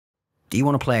Do you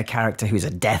want to play a character who's a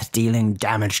death-dealing,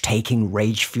 damage-taking,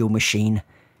 rage-fueled machine?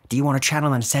 Do you want to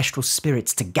channel ancestral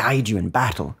spirits to guide you in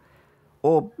battle?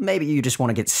 Or maybe you just want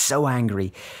to get so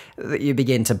angry that you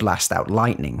begin to blast out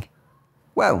lightning?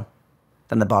 Well,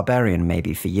 then the Barbarian may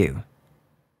be for you.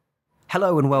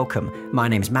 Hello and welcome, my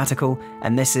name's Matical,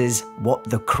 and this is What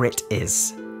the Crit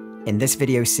Is. In this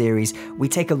video series, we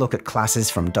take a look at classes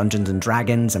from Dungeons &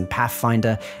 Dragons and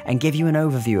Pathfinder and give you an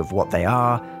overview of what they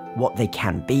are, what they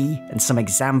can be, and some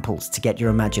examples to get your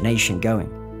imagination going.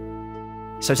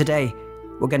 So today,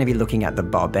 we're going to be looking at the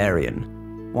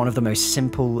Barbarian, one of the most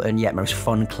simple and yet most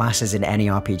fun classes in any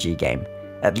RPG game,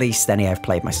 at least any I've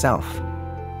played myself.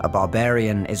 A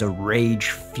Barbarian is a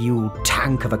rage-fueled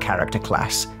tank of a character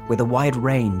class, with a wide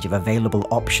range of available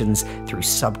options through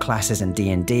subclasses in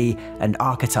D&D and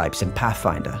archetypes in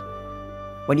Pathfinder.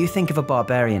 When you think of a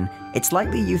Barbarian, it's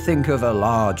likely you think of a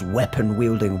large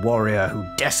weapon-wielding warrior who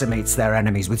decimates their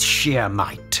enemies with sheer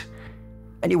might.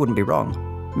 And you wouldn't be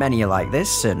wrong. Many are like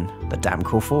this, and they're damn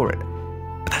cool for it.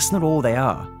 But that's not all they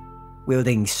are.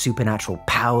 Wielding supernatural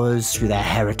powers through their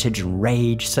heritage and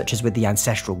rage, such as with the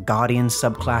Ancestral Guardian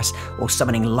subclass, or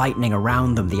summoning lightning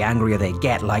around them the angrier they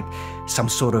get, like some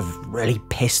sort of really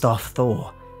pissed off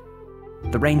Thor.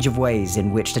 The range of ways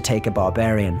in which to take a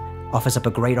Barbarian offers up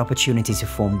a great opportunity to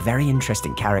form very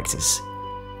interesting characters.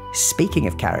 Speaking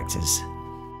of characters,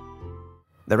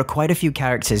 there are quite a few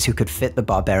characters who could fit the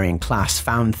Barbarian class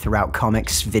found throughout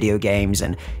comics, video games,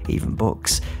 and even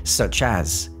books, such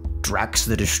as Drax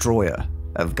the Destroyer,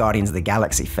 of Guardians of the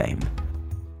Galaxy fame.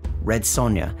 Red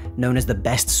Sonja, known as the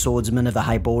best swordsman of the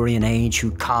Hyborian Age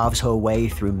who carves her way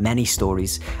through many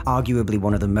stories, arguably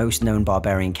one of the most known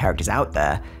Barbarian characters out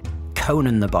there.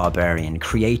 Conan the Barbarian,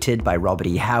 created by Robert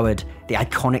E. Howard, the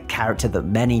iconic character that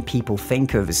many people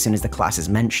think of as soon as the class is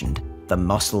mentioned. The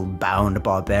muscle-bound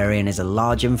Barbarian is a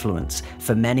large influence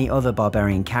for many other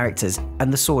Barbarian characters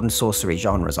and the sword and sorcery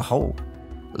genre as a whole.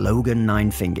 Logan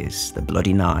Ninefingers, the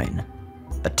Bloody Nine.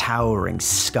 The towering,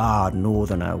 scarred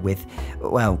northerner with,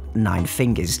 well, 9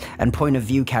 fingers, and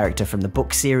point-of-view character from the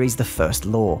book series The First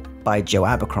Law by Joe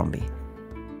Abercrombie.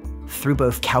 Through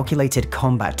both calculated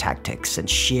combat tactics and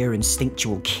sheer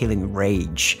instinctual killing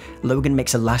rage, Logan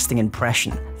makes a lasting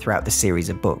impression throughout the series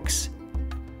of books.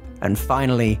 And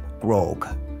finally, Grog,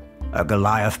 a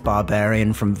Goliath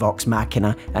barbarian from Vox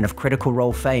Machina and of Critical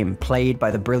Role fame, played by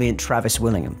the brilliant Travis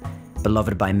Willingham,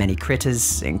 beloved by many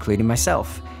critters, including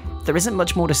myself. There isn't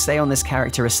much more to say on this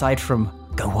character aside from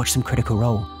go watch some Critical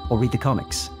Role or read the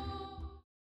comics.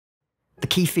 The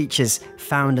key features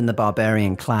found in the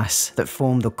Barbarian class that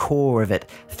form the core of it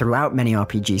throughout many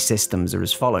RPG systems are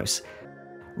as follows.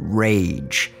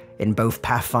 Rage. In both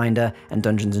Pathfinder and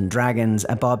Dungeons & Dragons,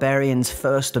 a Barbarian's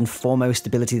first and foremost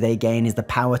ability they gain is the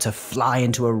power to fly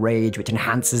into a rage which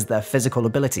enhances their physical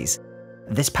abilities.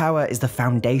 This power is the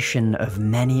foundation of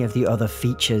many of the other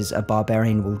features a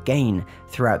Barbarian will gain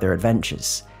throughout their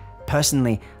adventures.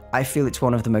 Personally, I feel it's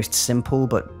one of the most simple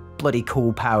but bloody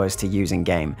cool powers to use in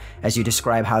game, as you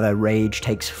describe how their rage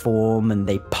takes form and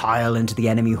they pile into the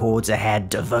enemy hordes ahead,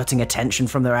 diverting attention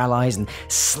from their allies and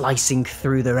slicing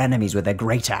through their enemies with their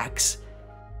great axe.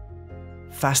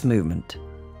 Fast movement.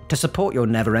 To support your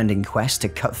never-ending quest to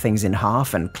cut things in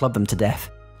half and club them to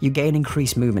death, you gain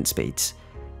increased movement speeds.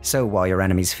 So while your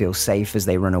enemies feel safe as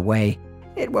they run away,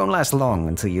 it won't last long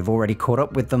until you've already caught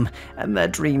up with them and their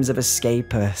dreams of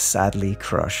escape are sadly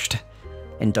crushed.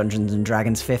 In Dungeons &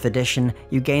 Dragons 5th edition,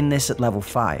 you gain this at level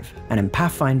 5, and in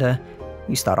Pathfinder,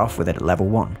 you start off with it at level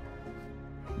 1.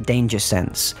 Danger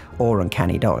Sense, or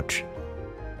Uncanny Dodge.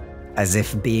 As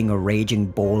if being a raging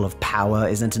ball of power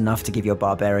isn't enough to give your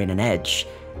Barbarian an edge,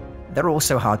 they're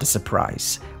also hard to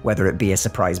surprise, whether it be a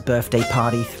surprise birthday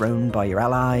party thrown by your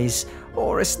allies,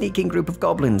 or a sneaking group of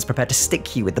goblins prepared to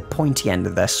stick you with the pointy end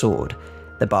of their sword.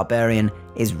 The Barbarian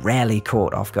is rarely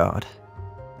caught off guard.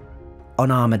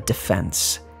 Unarmored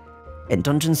Defense. In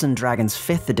Dungeons & Dragons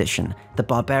 5th edition, the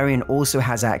Barbarian also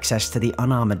has access to the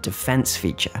Unarmored Defense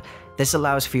feature. This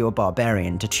allows for your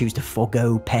Barbarian to choose to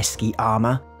forego pesky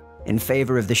armor in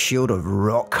favor of the shield of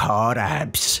rock-hard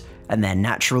abs and their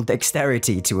natural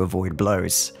dexterity to avoid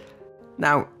blows.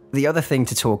 Now, the other thing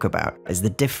to talk about is the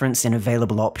difference in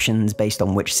available options based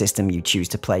on which system you choose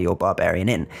to play your Barbarian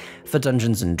in. For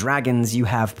Dungeons & Dragons, you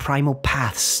have primal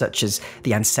paths such as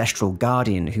the Ancestral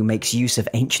Guardian, who makes use of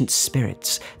ancient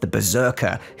spirits, the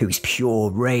Berserker, whose pure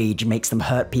rage makes them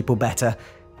hurt people better,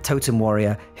 Totem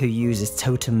Warrior, who uses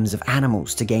totems of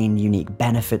animals to gain unique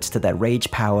benefits to their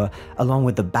rage power, along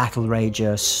with the Battle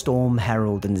Rager, Storm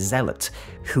Herald, and Zealot,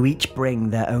 who each bring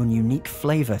their own unique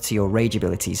flavor to your rage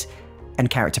abilities and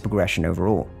character progression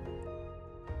overall.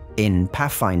 In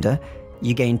Pathfinder,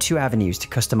 You gain 2 avenues to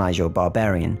customize your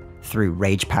Barbarian, through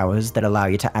rage powers that allow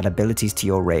you to add abilities to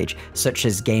your rage, such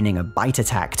as gaining a bite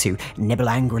attack to nibble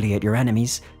angrily at your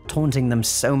enemies, taunting them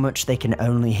so much they can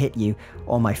only hit you,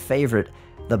 or my favorite,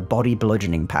 the body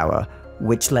bludgeoning power,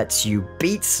 which lets you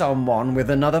beat someone with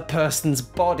another person's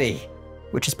body,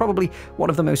 which is probably one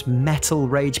of the most metal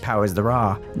rage powers there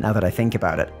are, now that I think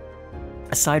about it.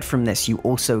 Aside from this, you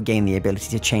also gain the ability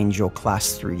to change your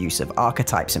class through use of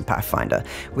archetypes in Pathfinder,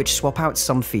 which swap out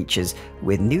some features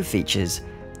with new features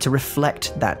to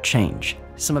reflect that change.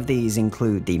 Some of these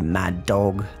include the Mad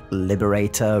Dog,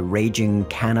 Liberator, Raging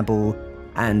Cannibal,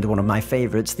 and one of my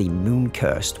favorites, the Moon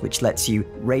Cursed, which lets you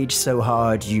rage so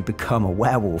hard you become a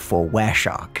werewolf or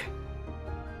wereshark.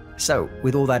 So,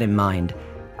 with all that in mind,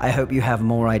 I hope you have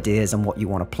more ideas on what you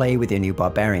want to play with your new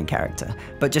Barbarian character,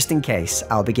 but just in case,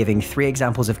 I'll be giving 3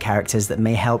 examples of characters that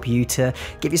may help you to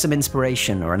give you some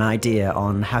inspiration or an idea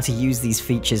on how to use these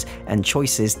features and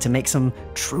choices to make some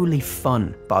truly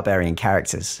fun Barbarian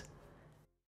characters.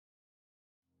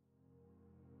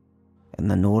 In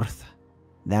the north,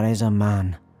 there is a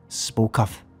man, spoke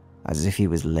of as if he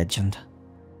was legend.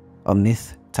 A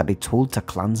myth to be told to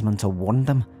clansmen to warn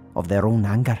them of their own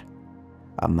anger.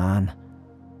 A man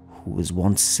who was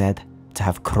once said to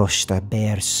have crushed a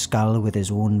bear's skull with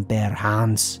his own bare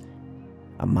hands.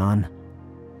 A man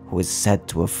who is said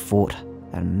to have fought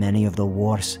in many of the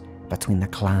wars between the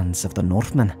clans of the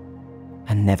Northmen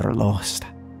and never lost.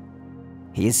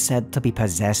 He is said to be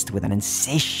possessed with an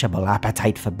insatiable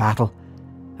appetite for battle,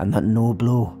 and that no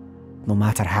blow, no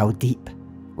matter how deep,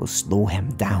 will slow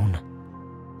him down.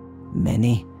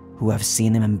 Many who have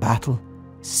seen him in battle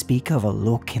speak of a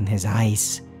look in his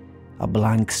eyes, a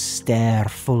blank stare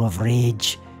full of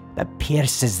rage that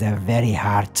pierces their very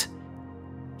heart.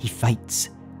 He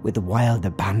fights with wild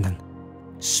abandon,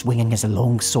 swinging his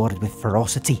long sword with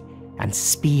ferocity and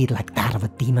speed like that of a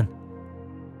demon.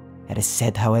 It is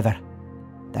said, however,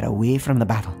 that away from the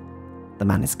battle, the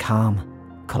man is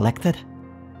calm, collected,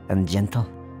 and gentle.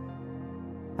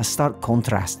 A stark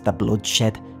contrast to the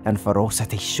bloodshed and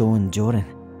ferocity shown during.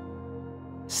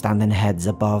 Standing heads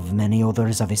above many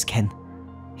others of his kin,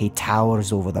 he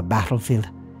towers over the battlefield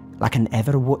like an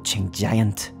ever-watching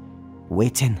giant,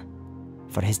 waiting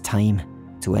for his time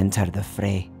to enter the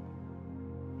fray.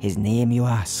 His name, you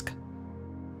ask?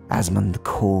 Asmund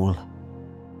Cole,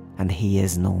 and he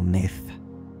is no myth.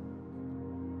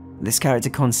 This character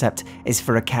concept is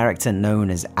for a character known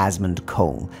as Asmund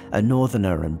Cole, a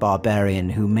northerner and barbarian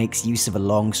who makes use of a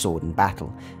longsword in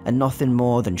battle, and nothing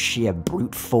more than sheer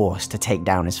brute force to take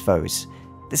down his foes.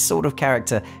 This sort of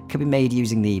character could be made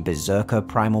using the Berserker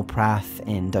Primal Path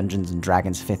in Dungeons &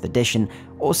 Dragons 5th edition,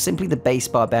 or simply the base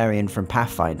barbarian from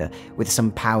Pathfinder, with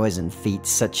some powers and feats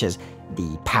such as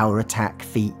the Power Attack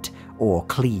feat, or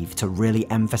Cleave to really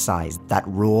emphasize that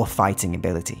raw fighting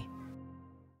ability.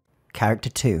 Character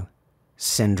 2.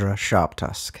 Sindra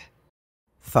Sharptusk.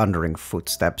 Thundering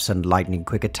footsteps and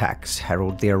lightning-quick attacks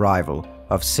herald the arrival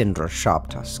of Sindra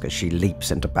Sharptusk as she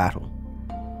leaps into battle.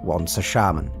 Once a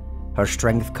shaman, her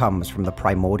strength comes from the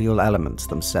primordial elements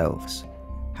themselves.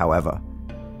 However,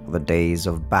 the days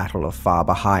of battle are far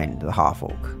behind the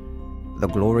half-orc. The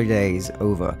glory days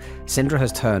over, Sindra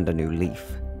has turned a new leaf.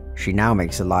 She now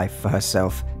makes a life for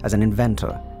herself as an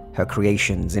inventor, her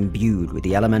creations imbued with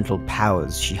the elemental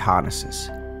powers she harnesses.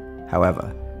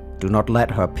 However, do not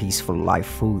let her peaceful life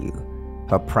fool you.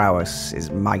 Her prowess is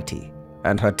mighty,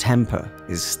 and her temper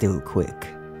is still quick.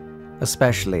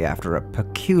 Especially after a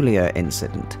peculiar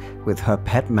incident with her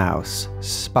pet mouse,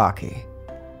 Sparky.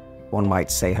 One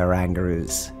might say her anger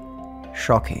is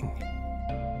shocking.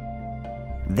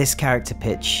 This character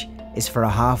pitch is for a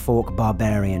half-orc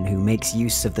barbarian who makes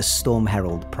use of the Storm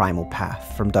Herald Primal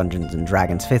Path from Dungeons &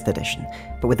 Dragons 5th edition,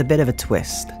 but with a bit of a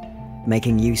twist,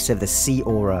 making use of the Sea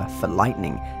Aura for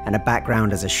lightning and a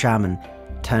background as a shaman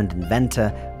turned inventor,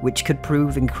 which could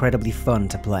prove incredibly fun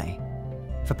to play.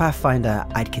 For Pathfinder,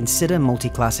 I'd consider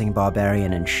multi-classing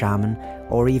Barbarian and Shaman,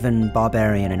 or even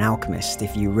Barbarian and Alchemist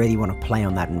if you really want to play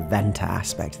on that inventor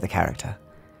aspect of the character.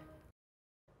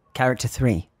 Character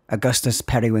 3. Augustus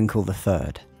Periwinkle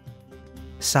III.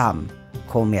 Some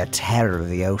call me a terror of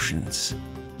the oceans.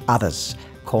 Others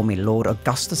call me Lord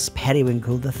Augustus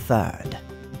Periwinkle III.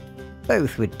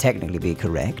 Both would technically be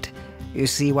correct. You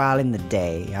see, while in the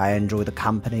day I enjoy the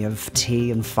company of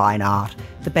tea and fine art,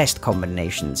 the best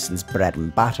combination since bread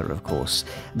and butter, of course,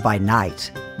 by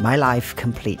night my life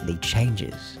completely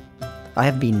changes. I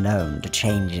have been known to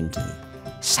change into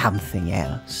something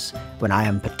else when I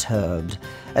am perturbed,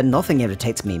 and nothing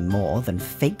irritates me more than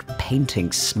fake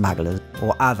painting smugglers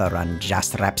or other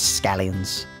unjust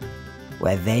rapscallions.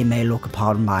 where they may look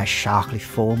upon my sharkly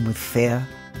form with fear,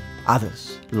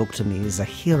 others look to me as a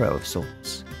hero of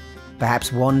sorts.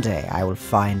 Perhaps one day I will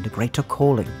find a greater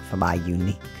calling for my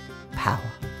unique power.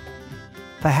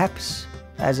 Perhaps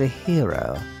as a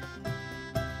hero.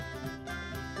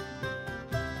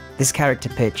 This character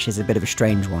pitch is a bit of a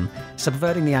strange one,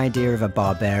 subverting the idea of a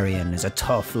barbarian as a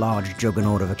tough, large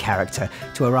juggernaut of a character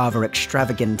to a rather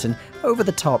extravagant and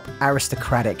over-the-top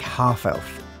aristocratic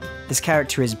half-elf. This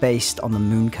character is based on the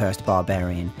moon-cursed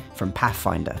barbarian from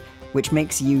Pathfinder, which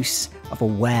makes use of a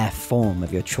were form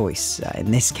of your choice, in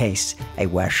this case, a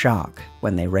were shark,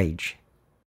 when they rage.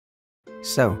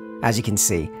 So, as you can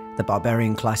see, the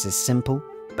barbarian class is simple,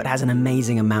 but has an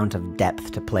amazing amount of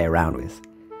depth to play around with.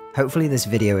 Hopefully this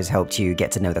video has helped you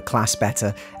get to know the class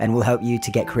better, and will help you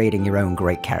to get creating your own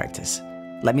great characters.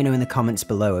 Let me know in the comments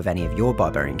below of any of your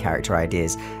barbarian character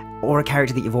ideas, or a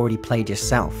character that you've already played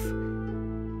yourself.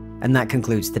 And that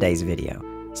concludes today's video.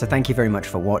 So thank you very much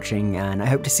for watching, and I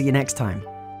hope to see you next time.